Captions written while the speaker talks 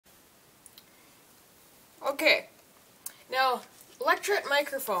Okay, now Electret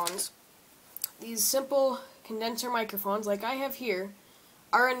microphones, these simple condenser microphones like I have here,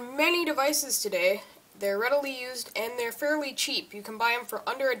 are in many devices today. They're readily used and they're fairly cheap. You can buy them for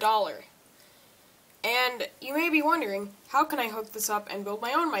under $1. And you may be wondering, how can I hook this up and build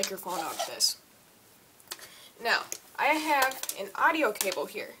my own microphone out of this? Now, I have an audio cable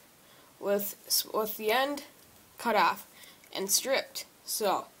here with the end cut off and stripped.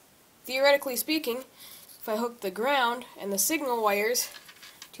 So, theoretically speaking, if I hook the ground and the signal wires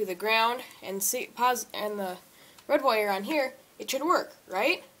to the ground and the red wire on here, it should work,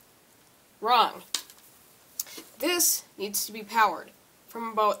 right? Wrong. This needs to be powered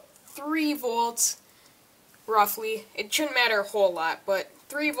from about 3 volts, roughly. It shouldn't matter a whole lot, but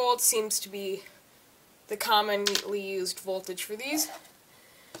 3 volts seems to be the commonly used voltage for these.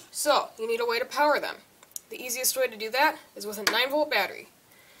 So, you need a way to power them. The easiest way to do that is with a 9-volt battery.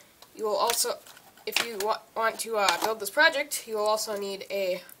 You will also, if you want to build this project, you will also need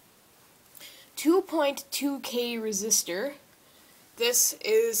a 2.2K resistor. This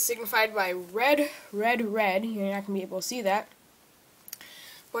is signified by red, red, red. You're not going to be able to see that.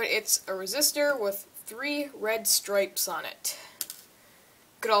 But it's a resistor with 3 red stripes on it.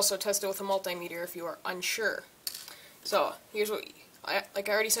 You could also test it with a multimeter if you are unsure. So, here's what, like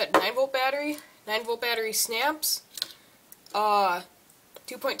I already said, 9-volt battery. 9-volt battery snaps.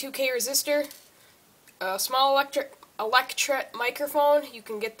 2.2K resistor. A small Electret microphone. You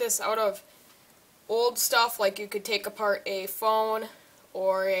can get this out of old stuff, like you could take apart a phone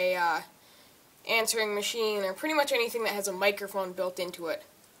or a answering machine or pretty much anything that has a microphone built into it.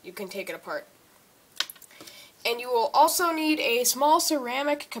 You can take it apart. And you will also need a small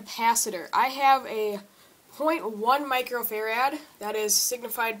ceramic capacitor. I have a 0.1 microfarad that is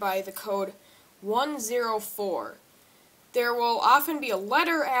signified by the code 104. There will often be a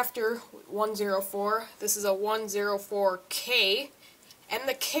letter after 104. This is a 104K, and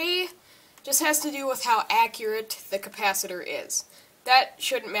the K just has to do with how accurate the capacitor is. That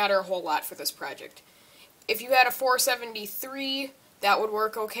shouldn't matter a whole lot for this project. If you had a 473, that would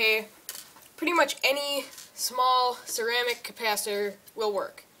work okay. Pretty much any small ceramic capacitor will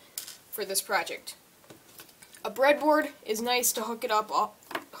work for this project. A breadboard is nice to hook it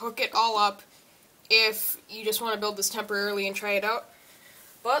all up if you just want to build this temporarily and try it out.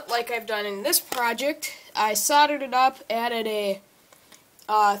 But like I've done in this project, I soldered it up, added a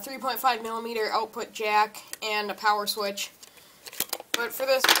 3.5mm output jack and a power switch. But for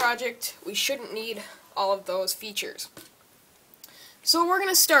this project, we shouldn't need all of those features. So we're going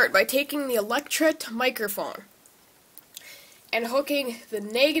to start by taking the Electret microphone and hooking the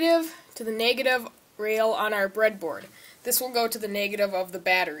negative to the negative rail on our breadboard. This will go to the negative of the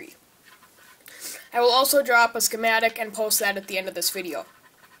battery. I will also drop a schematic and post that at the end of this video.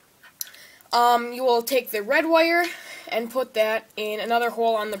 You will take the red wire and put that in another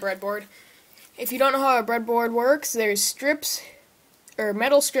hole on the breadboard. If you don't know how a breadboard works, there's strips, or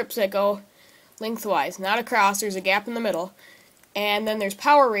metal strips that go lengthwise, not across. There's a gap in the middle. And then there's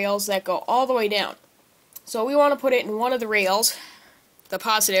power rails that go all the way down. So we want to put it in one of the rails, the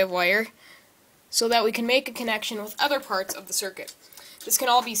positive wire, so that we can make a connection with other parts of the circuit. This can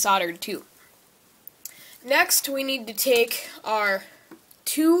all be soldered too. Next, we need to take our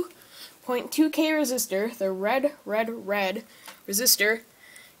 2.2K resistor, the red, red, red resistor,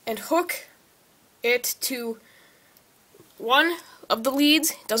 and hook it to one of the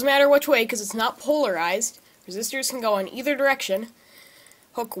leads. Doesn't matter which way because it's not polarized. Resistors can go in either direction.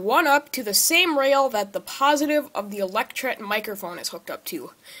 Hook one up to the same rail that the positive of the Electret microphone is hooked up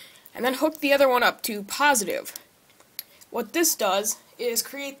to. And then hook the other one up to positive. What this does is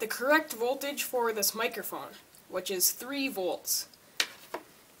create the correct voltage for this microphone, which is 3 volts.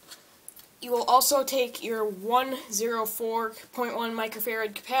 You will also take your 104.1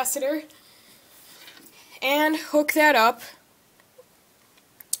 microfarad capacitor and hook that up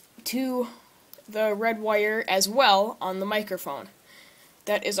to the red wire as well on the microphone.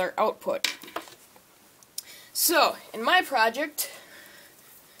 That is our output. So, in my project,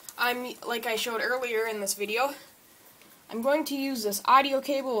 like I showed earlier in this video, I'm going to use this audio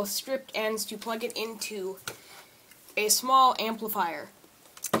cable with stripped ends to plug it into a small amplifier.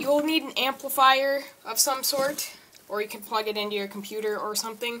 You will need an amplifier of some sort, or you can plug it into your computer or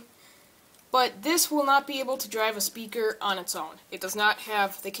something. But this will not be able to drive a speaker on its own. It does not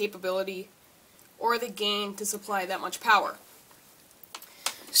have the capability or the gain to supply that much power.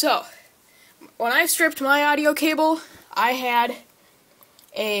 So, when I stripped my audio cable, I had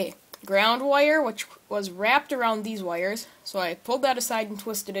a ground wire which was wrapped around these wires, so I pulled that aside and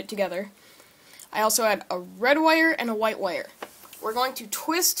twisted it together. I also had a red wire and a white wire. We're going to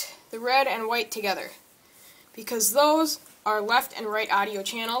twist the red and white together. because those are left and right audio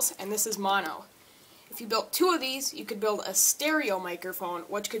channels, and this is mono. If you built two of these, you could build a stereo microphone,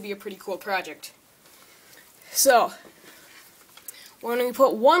 which could be a pretty cool project. So, when we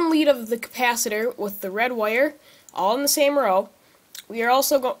put one lead of the capacitor with the red wire all in the same row,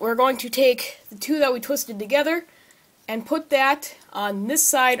 we're going to take the two that we twisted together and put that on this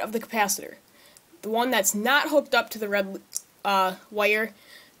side of the capacitor. The one that's not hooked up to the red wire,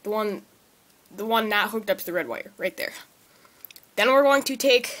 the one not hooked up to the red wire, right there. Then we're going to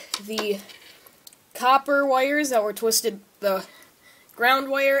take the copper wires that were twisted, the ground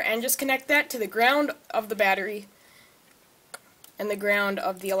wire, and just connect that to the ground of the battery and the ground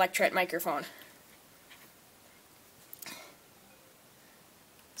of the Electret microphone.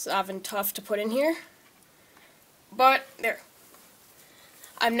 It's often tough to put in here, but there.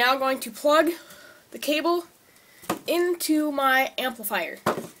 I'm now going to plug the cable into my amplifier.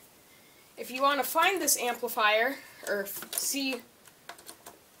 If you want to find this amplifier, or see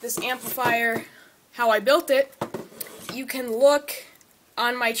this amplifier, how I built it, you can look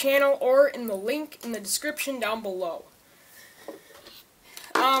on my channel or in the link in the description down below.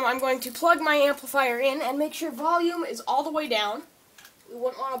 I'm going to plug my amplifier in and make sure volume is all the way down. We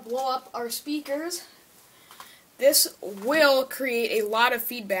wouldn't want to blow up our speakers. This will create a lot of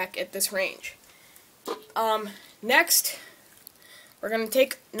feedback at this range. Next, we're going to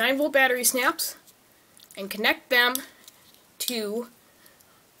take 9-volt battery snaps and connect them to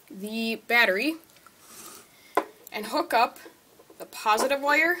the battery and hook up the positive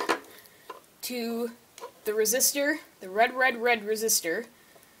wire to the resistor, the red resistor,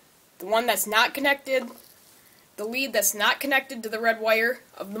 the one that's not connected, the lead that's not connected to the red wire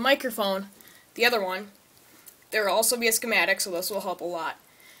of the microphone, the other one. There will also be a schematic, so this will help a lot.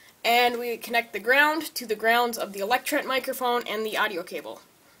 And we connect the ground to the grounds of the Electret microphone and the audio cable.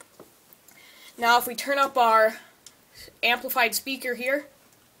 Now if we turn up our amplified speaker here,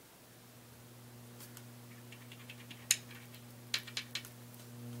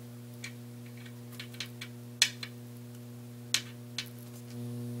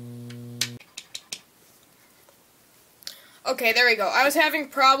 okay, there we go. I was having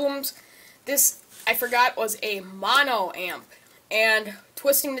problems. This, I forgot, was a mono amp, and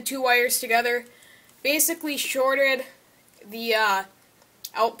twisting the two wires together basically shorted the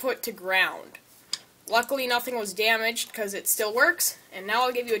output to ground. Luckily nothing was damaged because it still works, and now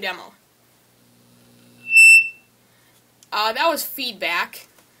I'll give you a demo. That was feedback,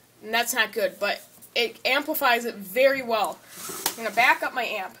 and that's not good, but it amplifies it very well. I'm going to back up my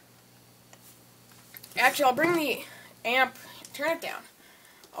amp. Actually, I'll bring the amp, turn it down.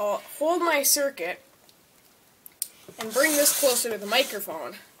 I'll hold my circuit and bring this closer to the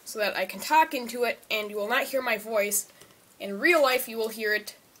microphone so that I can talk into it and you will not hear my voice. In real life, you will hear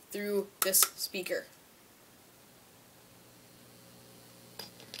it through this speaker.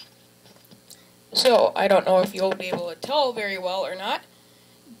 So, I don't know if you'll be able to tell very well or not,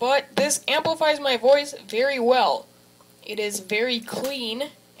 but this amplifies my voice very well. It is very clean,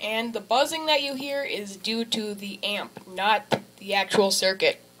 and the buzzing that you hear is due to the amp, not the actual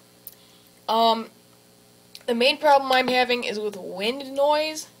circuit. The main problem I'm having is with wind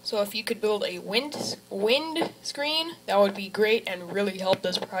noise, so if you could build a wind screen, that would be great and really help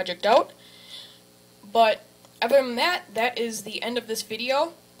this project out. But other than that, that is the end of this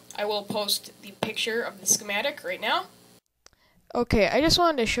video. I will post the picture of the schematic right now. Okay, I just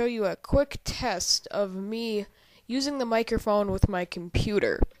wanted to show you a quick test of me using the microphone with my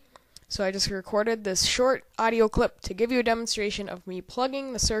computer. So I just recorded this short audio clip to give you a demonstration of me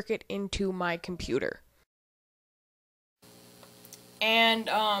plugging the circuit into my computer. And,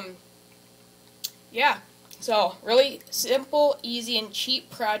 yeah, so really simple, easy, and cheap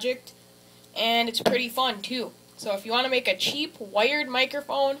project, and it's pretty fun too. So if you want to make a cheap wired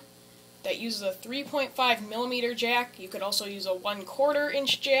microphone that uses a 3.5mm jack, you could also use a 1/4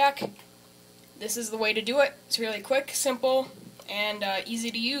 inch jack. This is the way to do it. It's really quick, simple, and easy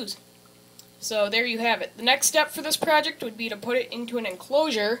to use. So there you have it. The next step for this project would be to put it into an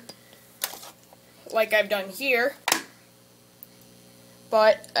enclosure, like I've done here.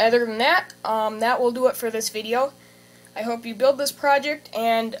 But other than that, that will do it for this video. I hope you build this project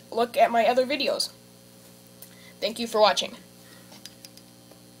and look at my other videos. Thank you for watching.